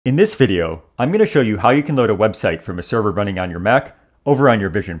In this video, I'm going to show you how you can load a website from a server running on your Mac over on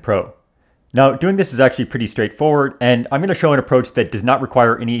your Vision Pro. Now, doing this is actually pretty straightforward, and I'm going to show an approach that does not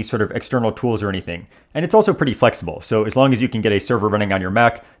require any sort of external tools or anything. And it's also pretty flexible, so as long as you can get a server running on your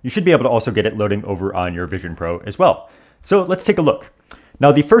Mac, you should be able to also get it loading over on your Vision Pro as well. So let's take a look.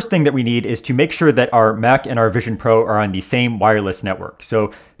 Now, the first thing that we need is to make sure that our Mac and our Vision Pro are on the same wireless network.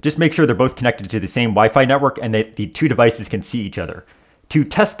 So just make sure they're both connected to the same Wi-Fi network and that the two devices can see each other. To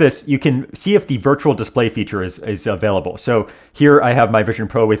test this, you can see if the virtual display feature is available. So here I have my Vision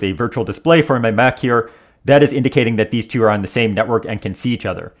Pro with a virtual display for my Mac here. That is indicating that these two are on the same network and can see each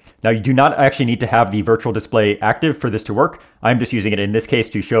other. Now, you do not actually need to have the virtual display active for this to work. I'm just using it in this case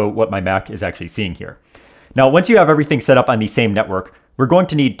to show what my Mac is actually seeing here. Now, once you have everything set up on the same network, we're going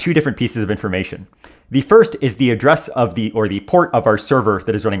to need two different pieces of information. The first is the address of the port of our server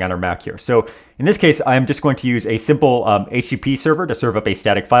that is running on our Mac here. So in this case, I'm just going to use a simple HTTP server to serve up a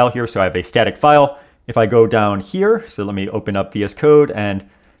static file here. So I have a static file. If I go down here, so let me open up VS Code and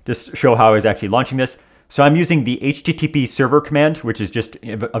just show how I was actually launching this. So I'm using the HTTP server command, which is just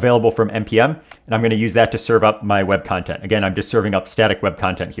available from npm, and I'm going to use that to serve up my web content. Again, I'm just serving up static web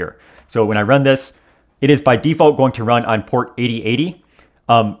content here. So when I run this, it is by default going to run on port 8080.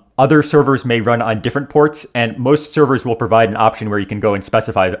 Other servers may run on different ports, and most servers will provide an option where you can go and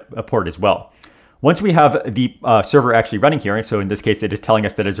specify a port as well. Once we have the server actually running here, so in this case it is telling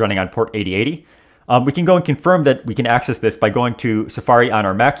us that it's running on port 8080, we can go and confirm that we can access this by going to Safari on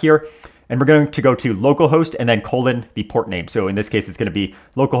our Mac here, and we're going to go to localhost and then colon the port name. So in this case it's going to be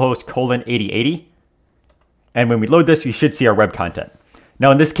localhost colon 8080, and when we load this, you should see our web content. Now,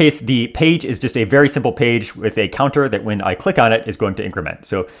 in this case, the page is just a very simple page with a counter that when I click on it is going to increment.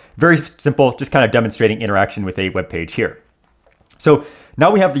 So very simple, just kind of demonstrating interaction with a web page here. So now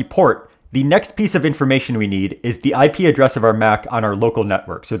we have the port. The next piece of information we need is the IP address of our Mac on our local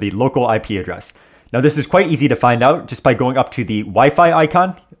network, so the local IP address. Now, this is quite easy to find out just by going up to the Wi-Fi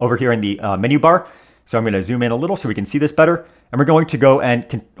icon over here in the menu bar. So I'm going to zoom in a little so we can see this better. And we're going to go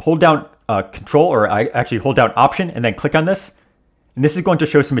and hold down Control, or I actually hold down Option and then click on this. And this is going to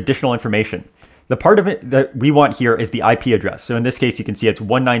show some additional information. The part of it that we want here is the IP address. So in this case, you can see it's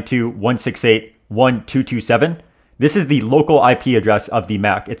 192.168.1.227. This is the local IP address of the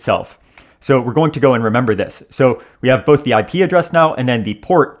Mac itself. So we're going to go and remember this. So we have both the IP address now and then the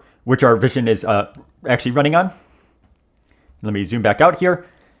port, which our Vision is actually running on. Let me zoom back out here.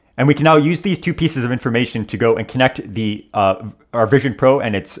 And we can now use these two pieces of information to go and connect our Vision Pro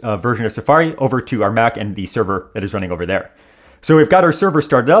and its version of Safari over to our Mac and the server that is running over there. So we've got our server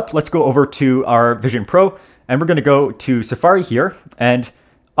started up. Let's go over to our Vision Pro, and we're going to go to Safari here. And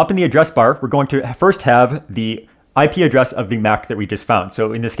up in the address bar, we're going to first have the IP address of the Mac that we just found.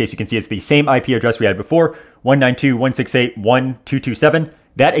 So in this case, you can see it's the same IP address we had before, 192.168.1.227.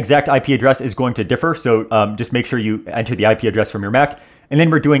 That exact IP address is going to differ. So just make sure you enter the IP address from your Mac. And then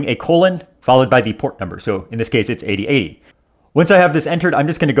we're doing a colon followed by the port number. So in this case, it's 8080. Once I have this entered, I'm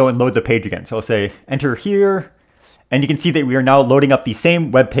just going to go and load the page again. So I'll say enter here. And you can see that we are now loading up the same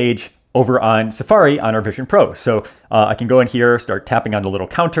web page over on Safari on our Vision Pro. So I can go in here, start tapping on the little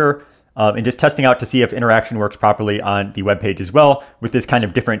counter, and just testing out to see if interaction works properly on the web page as well with this kind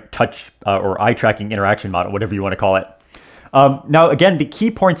of different touch or eye tracking interaction model, whatever you want to call it. Now, again, the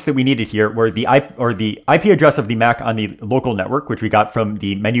key points that we needed here were the IP address of the Mac on the local network, which we got from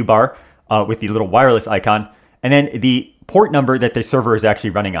the menu bar with the little wireless icon, and then the port number that the server is actually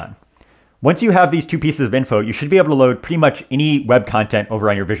running on. Once you have these two pieces of info, you should be able to load pretty much any web content over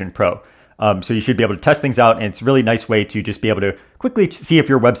on your Vision Pro. So you should be able to test things out, and it's a really nice way to just be able to quickly see if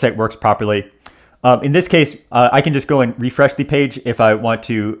your website works properly. In this case, I can just go and refresh the page if I want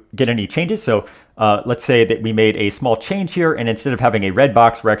to get any changes. So let's say that we made a small change here, and instead of having a red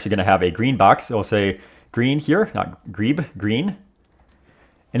box, we're actually going to have a green box. So I'll say green here, not grebe, green.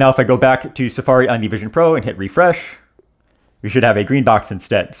 And now if I go back to Safari on the Vision Pro and hit refresh, we should have a green box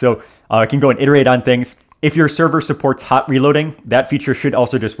instead. So I can go and iterate on things. If your server supports hot reloading, that feature should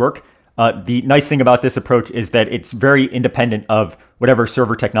also just work. The nice thing about this approach is that it's very independent of whatever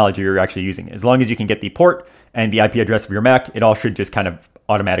server technology you're actually using. As long as you can get the port and the IP address of your Mac, it all should just kind of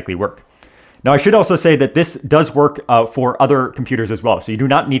automatically work. Now, I should also say that this does work for other computers as well. So you do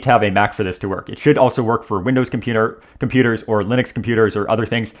not need to have a Mac for this to work. It should also work for Windows computers or Linux computers or other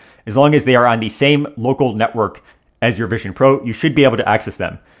things. As long as they are on the same local network as your Vision Pro, you should be able to access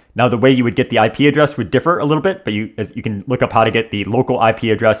them. Now, the way you would get the IP address would differ a little bit, but you can look up how to get the local IP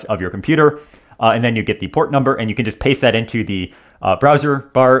address of your computer, and then you get the port number, and you can just paste that into the browser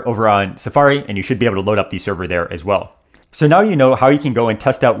bar over on Safari, and you should be able to load up the server there as well. So now you know how you can go and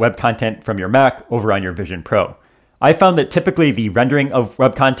test out web content from your Mac over on your Vision Pro. I found that typically the rendering of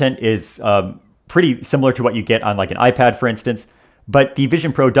web content is pretty similar to what you get on like an iPad, for instance, but the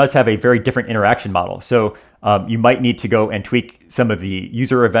Vision Pro does have a very different interaction model. So you might need to go and tweak some of the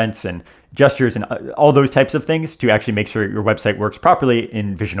user events and gestures and all those types of things to actually make sure your website works properly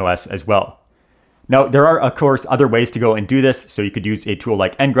in Vision OS as well. Now, there are, of course, other ways to go and do this. So you could use a tool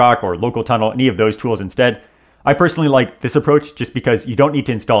like ngrok or local tunnel, any of those tools instead. I personally like this approach just because you don't need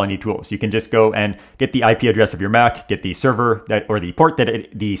to install any tools. You can just go and get the IP address of your Mac, get the server that, or the port that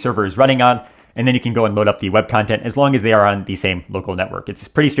the server is running on, and then you can go and load up the web content as long as they are on the same local network. It's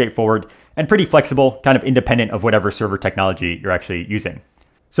pretty straightforward and pretty flexible, kind of independent of whatever server technology you're actually using.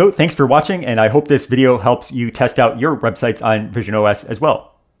 So thanks for watching, and I hope this video helps you test out your websites on Vision OS as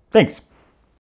well. Thanks.